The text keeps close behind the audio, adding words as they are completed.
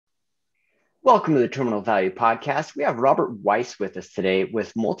Welcome to the Terminal Value Podcast. We have Robert Weiss with us today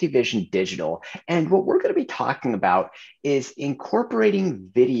with Multivision Digital. And what we're going to be talking about is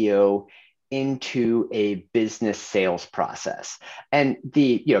incorporating video into a business sales process. And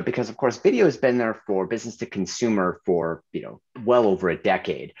because of course, video has been there for business to consumer for, well over a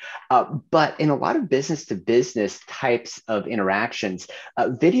decade. But in a lot of business to business types of interactions,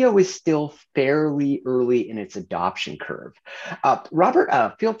 video is still fairly early in its adoption curve.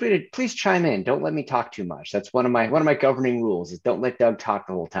 Robert, feel free to please chime in. Don't let me talk too much. That's one of my governing rules is don't let Doug talk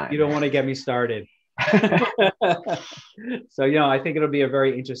the whole You time. don't want to get me started. So, I think it'll be a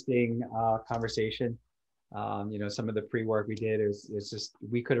very interesting conversation. Some of the pre-work we did is just,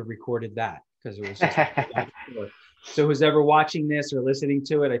 we could have recorded that because it was just back and forth. So who's ever watching this or listening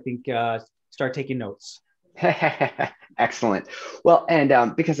to it, I think start taking notes. Excellent. Well,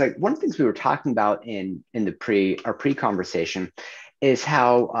 and because one of the things we were talking about in the our pre-conversation is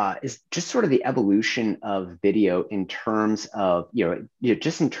how is just sort of the evolution of video in terms of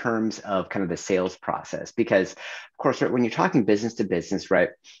just in terms of kind of the sales process. Because of course, right, when you're talking business to business, right,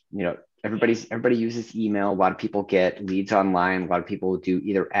 everybody uses email. A lot of people get leads online. A lot of people do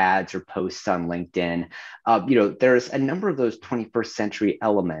either ads or posts on LinkedIn. There's a number of those 21st century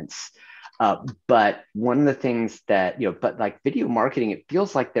elements. But one of the things that, but like video marketing, it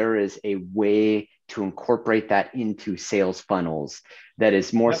feels like there is a way to incorporate that into sales funnels that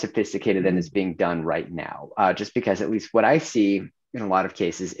is more sophisticated than is being done right now. Just because at least what I see in a lot of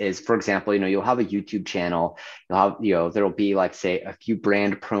cases is, for example, you'll have a YouTube channel, there'll be like, say, a few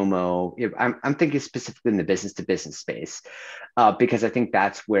brand promo. I'm thinking specifically in the business to business space, because I think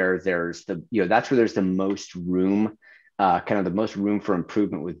that's where there's the most room kind of the most room for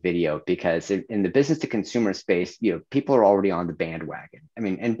improvement with video, because in the business to consumer space, people are already on the bandwagon. I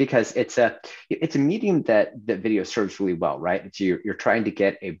mean, and because it's a medium that video serves really well, right? It's you're trying to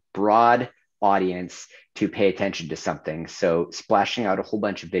get a broad audience to pay attention to something. So splashing out a whole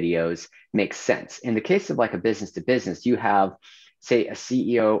bunch of videos makes sense. In the case of like a business to business, you have, say, a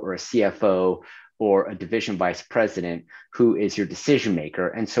CEO or a CFO or a division vice president who is your decision maker.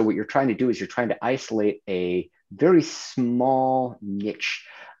 And so what you're trying to do is you're trying to isolate a very small niche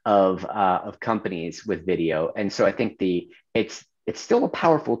of companies with video. And so I think it's still a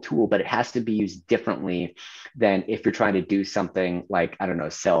powerful tool, but it has to be used differently than if you're trying to do something like, I don't know,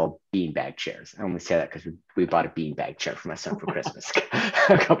 sell beanbag chairs. I only say that because we bought a beanbag chair for my son for Christmas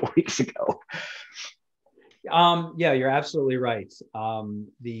a couple of weeks ago. Yeah, you're absolutely right.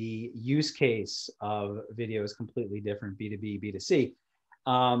 The use case of video is completely different, B2B, B2C.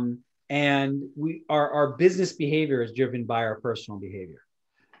 And our business behavior is driven by our personal behavior.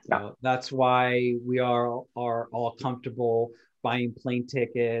 That's why we are all comfortable buying plane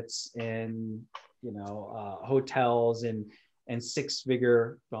tickets and hotels and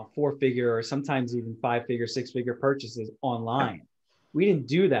six-figure, four-figure, or sometimes even five-figure, six-figure purchases online. We didn't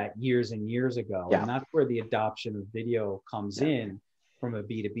do that years and years ago, and that's where the adoption of video comes in from a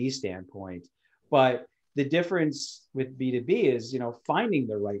B2B standpoint. But the difference with B2B is, finding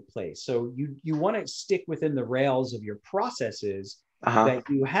the right place. So you want to stick within the rails of your processes that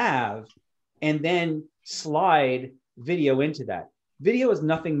you have, and then slide video into that. Video is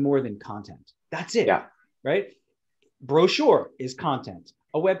nothing more than content. That's it, right? Brochure is content.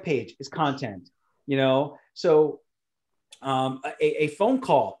 A web page is content, So a phone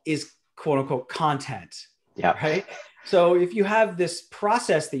call is quote unquote content, right? So if you have this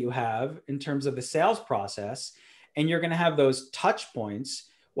process that you have in terms of the sales process, and you're going to have those touch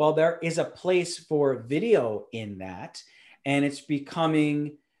points, well, there is a place for video in that. And it's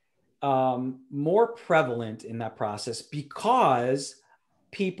becoming more prevalent in that process because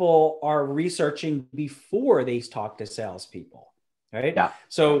people are researching before they talk to salespeople, right?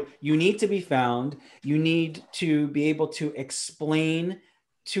 So you need to be found. You need to be able to explain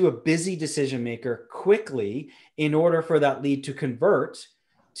to a busy decision maker quickly in order for that lead to convert,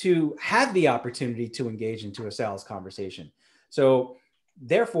 to have the opportunity to engage into a sales conversation. So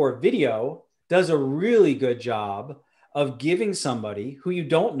therefore, video does a really good job of giving somebody who you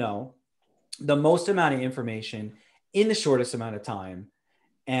don't know the most amount of information in the shortest amount of time,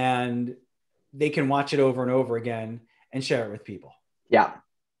 and they can watch it over and over again and share it with people. Yeah.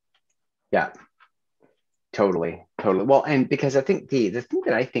 Totally. Well, and because I think the thing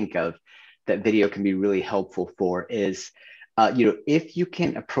that I think of that video can be really helpful for is, if you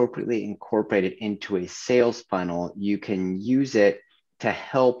can appropriately incorporate it into a sales funnel, you can use it to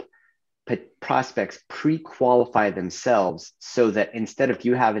help prospects pre-qualify themselves, so that instead of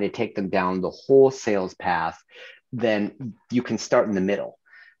you having to take them down the whole sales path, then you can start in the middle.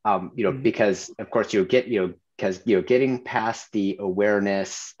 Because of course you'll get because getting past the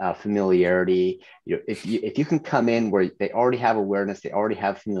awareness, familiarity, if you can come in where they already have awareness, they already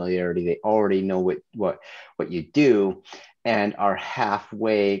have familiarity, they already know what you do, and are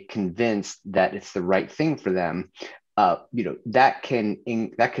halfway convinced that it's the right thing for them, that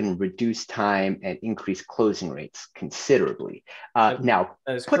can reduce time and increase closing rates considerably. Now,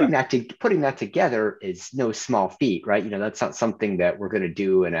 that is putting correct. putting that together is no small feat, right? That's not something that we're going to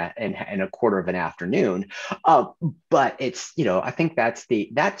do in a quarter of an afternoon. But it's, I think that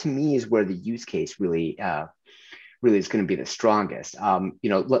to me is where the use case really is going to be the strongest. Let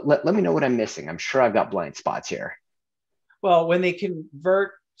me know what I'm missing. I'm sure I've got blind spots here. Well, when they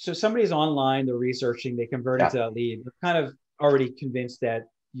convert, so somebody's online, they're researching, they convert into Yeah. that lead, they're kind of already convinced that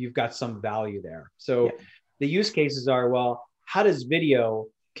you've got some value there. Yeah. So the use cases are, well, how does video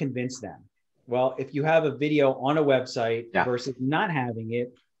convince them? Well, if you have a video on a website Yeah. versus not having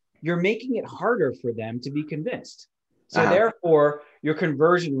it, you're making it harder for them to be convinced. So Uh-huh. therefore, your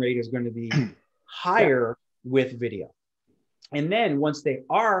conversion rate is going to be Yeah. higher with video. And then once they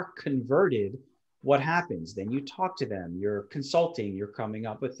are converted, what happens? Then you talk to them, you're consulting, you're coming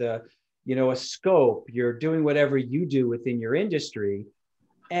up with a scope, you're doing whatever you do within your industry.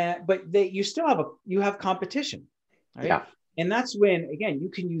 But you have competition, right? Yeah. And that's when, again, you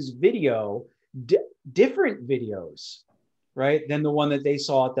can use video, different videos, right? Than the one that they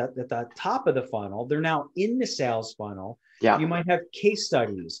saw at the top of the funnel. They're now in the sales funnel. Yeah. You might have case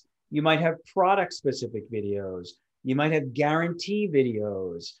studies. You might have product specific videos. You might have guarantee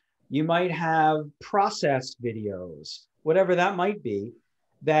videos. You might have process videos, whatever that might be,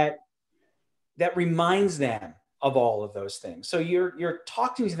 that reminds them of all of those things. So you're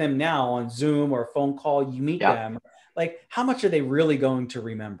talking to them now on Zoom or a phone call, you meet Yeah. them, like how much are they really going to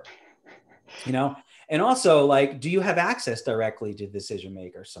remember? And also, like, do you have access directly to decision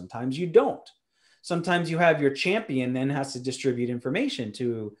makers? Sometimes you don't. Sometimes you have your champion then has to distribute information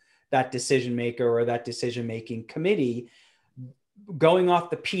to that decision maker or that decision making committee, going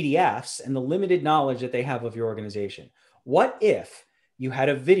off the PDFs and the limited knowledge that they have of your organization. What if you had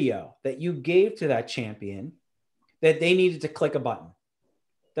a video that you gave to that champion that they needed to click a button?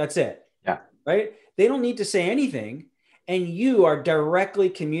 That's it. Yeah. Right? They don't need to say anything. And you are directly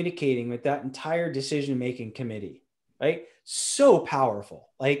communicating with that entire decision-making committee, right? So powerful.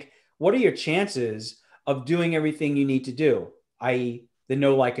 Like, what are your chances of doing everything you need to do, i.e. the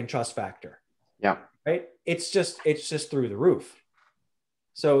know, like, and trust factor? Yeah. Right? It's just through the roof.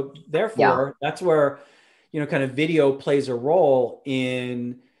 So therefore, that's where, kind of video plays a role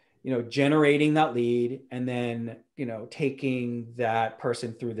in, generating that lead and then, taking that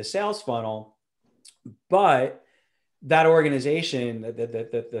person through the sales funnel. But that organization,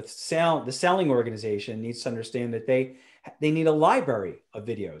 the selling organization needs to understand that they need a library of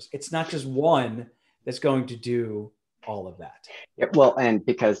videos. It's not just one that's going to do all of that. Yeah, well, and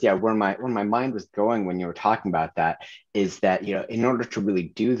because where my mind was going when you were talking about that is that in order to really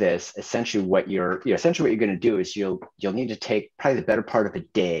do this, essentially what you're going to do is you'll need to take probably the better part of a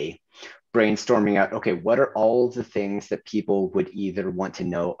day brainstorming out, okay, what are all of the things that people would either want to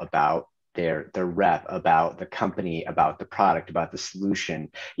know about their rep, about the company, about the product, about the solution.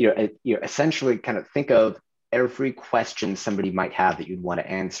 Essentially kind of think of every question somebody might have that you'd want to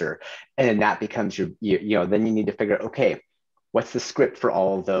answer, and then that becomes then you need to figure out, okay, what's the script for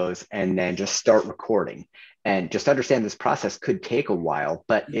all of those, and then just start recording. And just understand this process could take a while,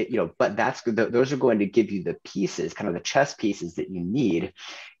 but those are going to give you the pieces, kind of the chess pieces that you need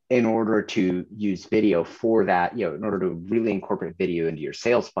in order to use video for that, in order to really incorporate video into your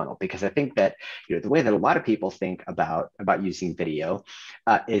sales funnel. Because I think that, the way that a lot of people think about using video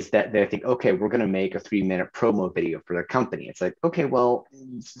is that they think, okay, we're going to make a 3-minute promo video for their company. It's like, okay, well,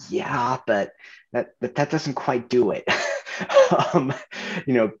 yeah, but that doesn't quite do it.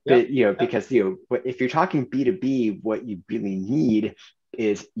 Because, if you're talking B2B, what you really need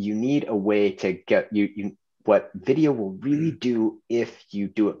is you need a way to get what video will really do if you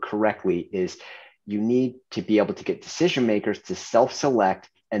do it correctly is you need to be able to get decision makers to self-select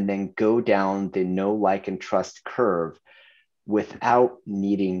and then go down the know, like, and trust curve without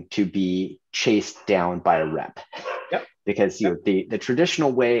needing to be chased down by a rep. Yep. Because the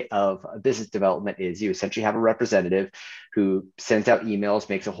traditional way of business development is you essentially have a representative who sends out emails,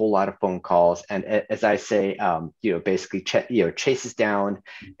 makes a whole lot of phone calls, and as I say, basically chases down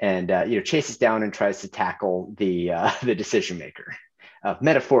and tries to tackle the decision maker,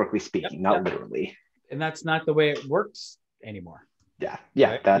 metaphorically speaking, not literally. And that's not the way it works anymore. Yeah,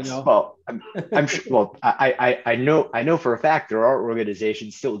 right? You that's, know, well, I'm sure, well, I know for a fact there are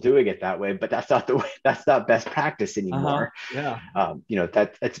organizations still doing it that way, but that's not the way, that's not best practice uh-huh, anymore. yeah.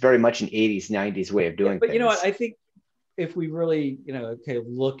 That's very much an 80s, 90s way of Yeah, doing but you know what? things. I think if we really, okay,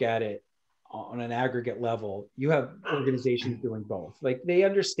 look at it on an aggregate level, you have organizations doing both. Like they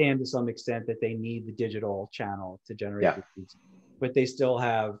understand to some extent that they need the digital channel to generate Yeah, leads, but they still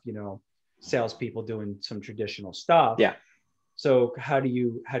have, salespeople doing some traditional stuff. yeah, So how do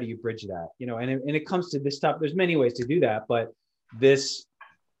you bridge that? And it comes to this stuff. There's many ways to do that, but this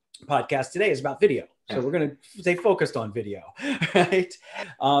podcast today is about video. So yeah, we're going to stay focused on video, right?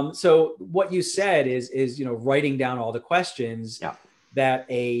 So what you said is writing down all the questions yeah. that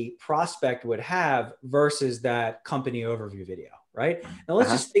a prospect would have versus that company overview video, right? Now let's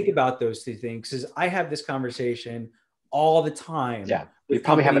Uh-huh. just think about those two things, because I have this conversation all the time Yeah. We with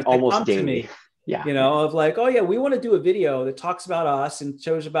probably have it companies that almost come to daily. me, Yeah. of like, oh yeah, we want to do a video that talks about us and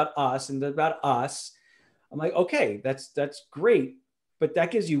shows about us and about us. I'm like, okay, that's great, but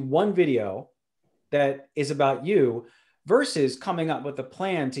that gives you one video that is about you versus coming up with a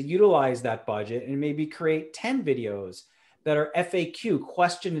plan to utilize that budget and maybe create 10 videos that are FAQ,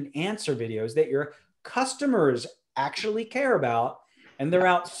 question and answer videos that your customers actually care about, and they're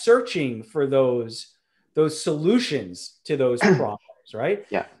out searching for those solutions to those problems, right?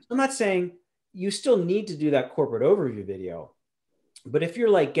 Yeah. So I'm not saying you still need to do that corporate overview video, but if you're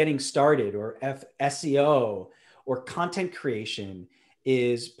like getting started, or SEO or content creation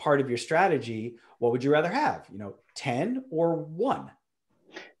is part of your strategy, what would you rather have? 10 or one,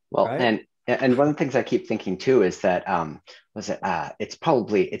 Well, right? and one of the things I keep thinking too is that was it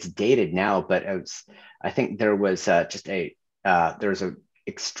it's dated now, but I think there was just there's a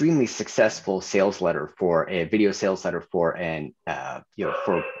extremely successful sales letter for a video sales letter for an a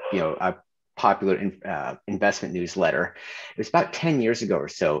popular investment newsletter. It was about 10 years ago or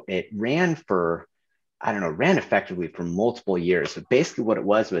so. It ran for, I don't know, ran effectively for multiple years. But basically what it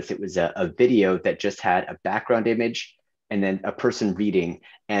was a video that just had a background image and then a person reading,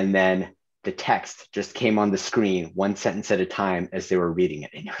 and then the text just came on the screen one sentence at a time as they were reading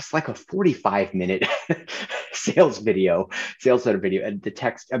it. And it was like a 45-minute sales letter video. And the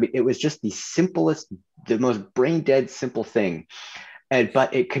text, I mean, it was just the simplest, the most brain dead simple thing.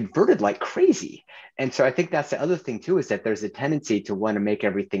 But it converted like crazy. And so I think that's the other thing too, is that there's a tendency to want to make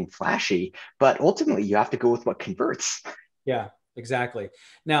everything flashy, but ultimately you have to go with what converts. Yeah, exactly.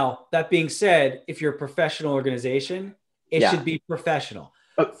 Now, that being said, if you're a professional organization, it Yeah. should be professional.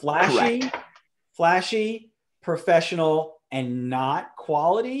 Correct. Flashy, professional, and not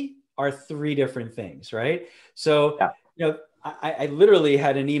quality are three different things, right? So, Yeah. I literally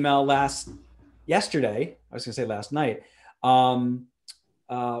had an email yesterday, I was going to say last night,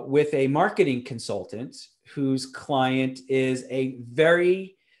 with a marketing consultant whose client is a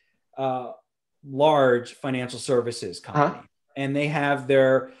very large financial services Huh? company. And they have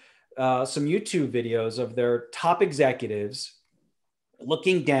their some YouTube videos of their top executives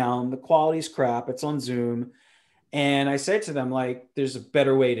looking down. The quality's crap. It's on Zoom. And I said to them, like, there's a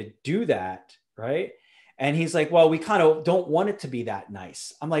better way to do that, right? And he's like, well, we kind of don't want it to be that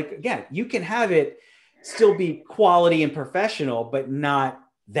nice. I'm like, again, you can have it still be quality and professional, but not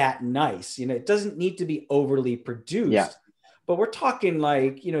that nice. It doesn't need to be overly Yeah. produced. But we're talking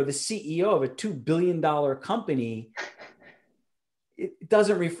like, the CEO of a $2 billion company, it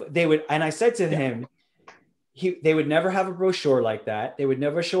doesn't reflect. And I said to Yeah. him, they would never have a brochure like that. They would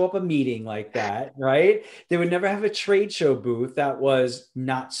never show up a meeting like that, right? They would never have a trade show booth that was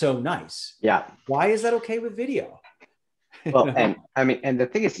not so nice. Yeah. Why is that okay with video? Well, and I mean, and the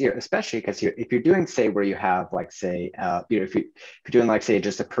thing is, especially because if you're doing, say, where you have, like, say, if you're doing, like, say,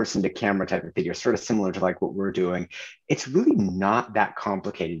 just a person to camera type of video, sort of similar to like what we're doing, it's really not that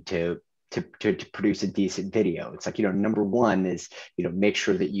complicated to produce a decent video. It's like, number one is, make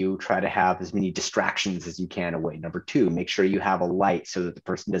sure that you try to have as many distractions as you can away. Number two, make sure you have a light so that the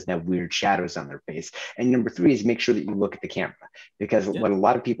person doesn't have weird shadows on their face. And number three is make sure that you look at the camera, because Yeah. what a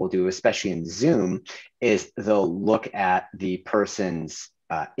lot of people do, especially in Zoom, is they'll look at the person's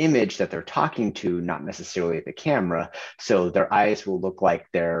image that they're talking to, not necessarily at the camera. So their eyes will look like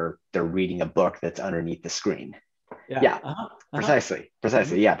they're reading a book that's underneath the screen. Yeah, Uh-huh. Uh-huh.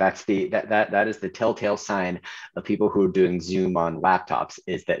 precisely. Yeah, that is the telltale sign of people who are doing Zoom on laptops,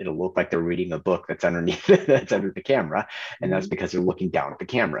 is that it'll look like they're reading a book that's underneath that's under the camera, and that's because they're looking down at the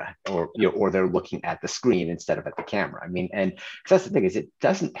camera, or or they're looking at the screen instead of at the camera. I mean, and that's the thing, is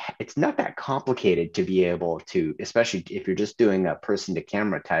it's not that complicated to be able to, especially if you're just doing a person to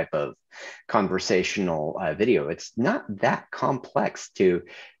camera type of conversational video. It's not that complex to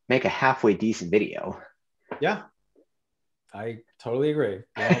make a halfway decent video. Yeah. I totally agree.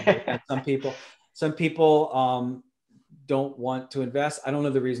 But some people don't want to invest. I don't know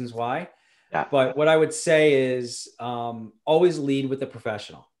the reasons why, Yeah. but what I would say is always lead with a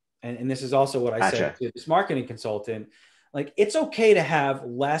professional. And this is also what I said Gotcha. to this marketing consultant. Like, it's okay to have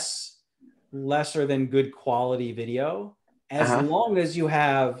lesser than good quality video, as Uh-huh. long as you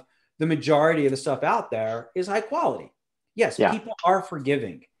have the majority of the stuff out there is high quality. Yes, Yeah. people are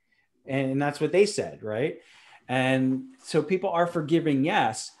forgiving. And that's what they said, right? And so people are forgiving,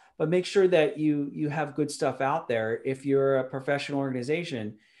 yes, but make sure that you have good stuff out there if you're a professional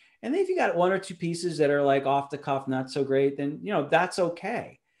organization. And then if you got one or two pieces that are like off the cuff, not so great, then that's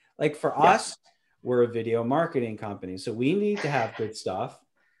okay. Like for Yeah. us, we're a video marketing company, so we need to have good stuff.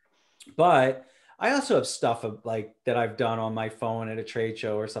 But I also have stuff like that I've done on my phone at a trade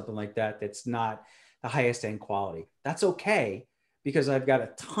show or something like that that's not the highest end quality. That's okay, because I've got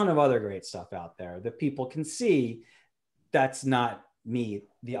a ton of other great stuff out there that people can see. That's not me.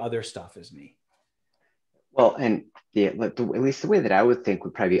 The other stuff is me. Well, and at least the way that I would think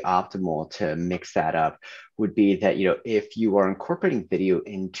would probably be optimal to mix that up would be that, if you are incorporating video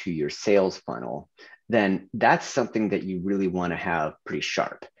into your sales funnel, then that's something that you really want to have pretty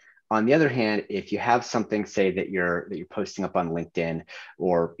sharp. On the other hand, if you have something, say that you're posting up on LinkedIn,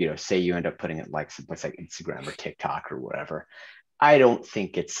 or say you end up putting it like someplace like Instagram or TikTok or whatever, I don't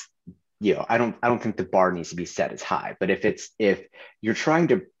think it's, I don't think the bar needs to be set as high. But if you're trying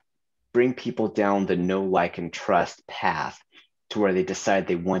to bring people down the know, like, and trust path to where they decide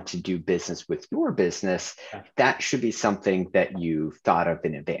they want to do business with your business, Yeah. that should be something that you've thought of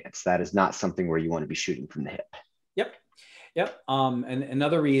in advance. That is not something where you want to be shooting from the hip. Yep. Yep. And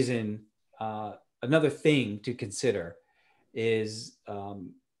another reason, another thing to consider is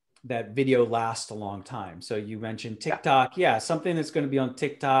that video lasts a long time. So you mentioned TikTok. Yeah, something that's going to be on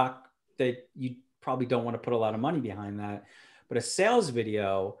TikTok that you probably don't want to put a lot of money behind that. But a sales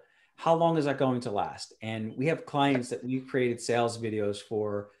video, how long is that going to last? And we have clients that we created sales videos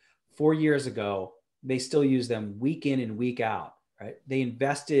for 4 years ago. They still use them week in and week out, right? They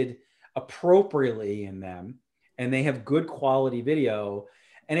invested appropriately in them, and they have good quality video.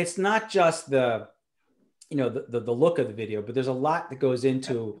 And it's not just the look of the video, but there's a lot that goes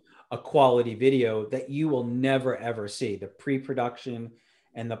into a quality video that you will never ever see. The pre-production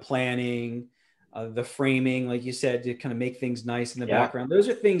and the planning, the framing, like you said, to kind of make things nice in the background. Those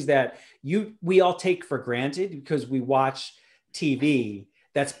are things that we all take for granted because we watch TV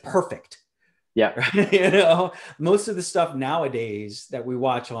that's perfect. Yeah. Right? Most of the stuff nowadays that we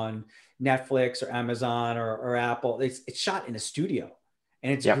watch on Netflix or Amazon or Apple, it's shot in a studio,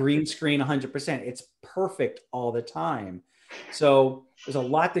 and it's green screen 100%. It's perfect all the time. So there's a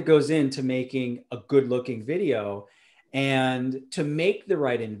lot that goes into making a good looking video, and to make the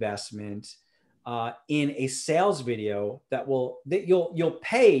right investment in a sales video that you'll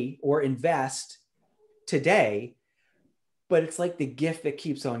pay or invest today, but it's like the gift that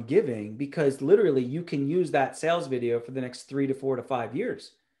keeps on giving, because literally you can use that sales video for the next 3 to 4 to 5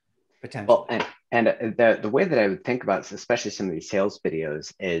 years potentially. Well, and the way that I would think about, especially some of these sales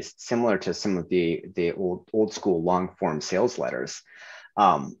videos, is similar to some of the old school long form sales letters.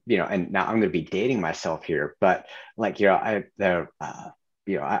 And now I'm going to be dating myself here, but like I've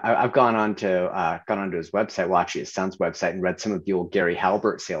gone on to his website, well, actually his son's website, and read some of the old Gary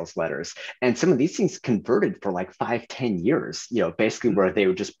Halbert sales letters, and some of these things converted for like 5-10 years. Basically where they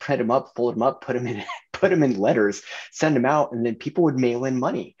would just print them up, fold them up, put them in letters, send them out, and then people would mail in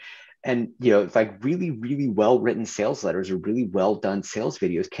money. And it's like really, really well written sales letters or really well done sales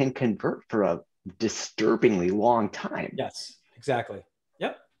videos can convert for a disturbingly long time. Yes, exactly.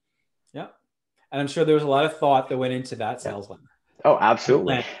 Yep. Yep. And I'm sure there was a lot of thought that went into that sales letter. Oh,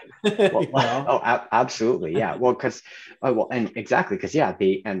 absolutely. Absolutely. Yeah. Well, and exactly. Because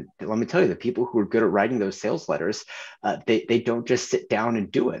and let me tell you, the people who are good at writing those sales letters, they don't just sit down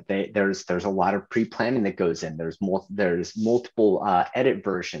and do it. There's a lot of pre-planning that goes in. There's multiple edit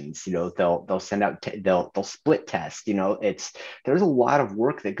versions. They'll send out, they'll split test. There's a lot of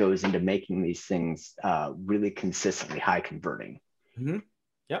work that goes into making these things really consistently high converting. Mm-hmm.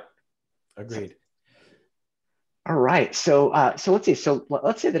 Yep. Agreed. All right. So let's see. So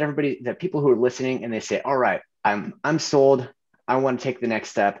let's say that people who are listening and they say, all right, I'm sold. I want to take the next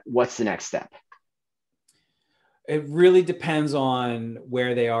step. What's the next step? It really depends on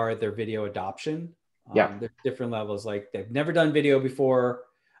where they are at their video adoption. There's different levels. Like they've never done video before.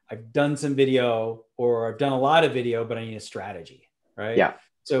 I've done some video, or I've done a lot of video, but I need a strategy, right? Yeah.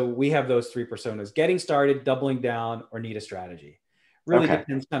 So we have those three personas: getting started, doubling down, or need a strategy. Really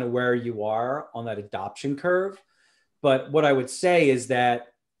depends kind of where you are on that adoption curve. But what I would say is that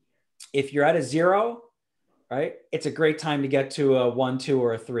if you're at a 0, right? It's a great time to get to a 1, 2,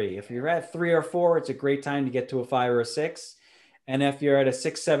 or a 3. If you're at 3 or 4, it's a great time to get to a 5 or a 6. And if you're at a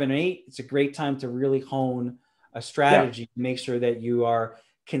 6, 7, 8, it's a great time to really hone a strategy to make sure that you are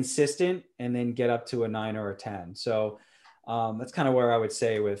consistent and then get up to a 9 or a 10. So that's kind of where I would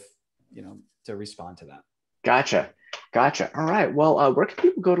say with, to respond to that. Gotcha. All right. Well, where can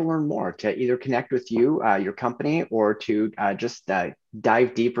people go to learn more, to either connect with you, your company, or to just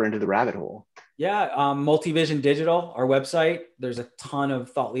dive deeper into the rabbit hole? Yeah. Multivision Digital, our website. There's a ton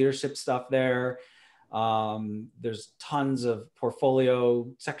of thought leadership stuff there. There's tons of portfolio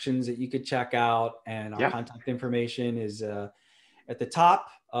sections that you could check out, and our contact information is at the top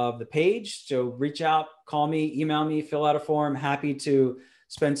of the page. So reach out, call me, email me, fill out a form. Happy to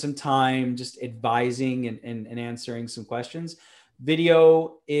spend some time just advising and answering some questions.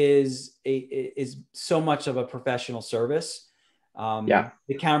 Video is so much of a professional service. The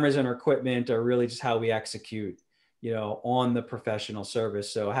cameras and our equipment are really just how we execute, on the professional service.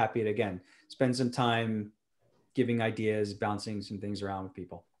 So happy to, again, spend some time giving ideas, bouncing some things around with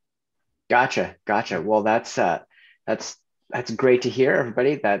people. Gotcha. Well, that's great to hear,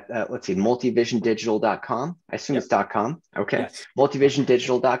 everybody. That let's see, multivisiondigital.com. I assume it's .com. Okay. Yes.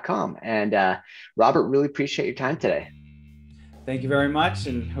 Multivisiondigital.com. And Robert, really appreciate your time today. Thank you very much,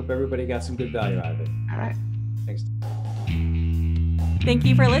 and hope everybody got some good value out of it. All right. Thanks. Thank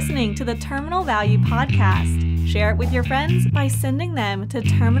you for listening to the Terminal Value Podcast. Share it with your friends by sending them to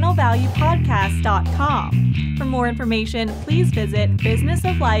terminalvaluepodcast.com. For more information, please visit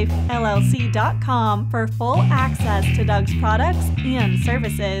businessoflifellc.com for full access to Doug's products and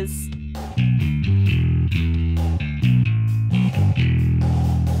services.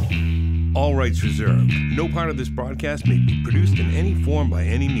 All rights reserved. No part of this broadcast may be produced in any form by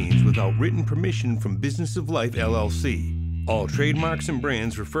any means without written permission from Business of Life, LLC. All trademarks and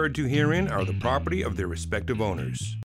brands referred to herein are the property of their respective owners.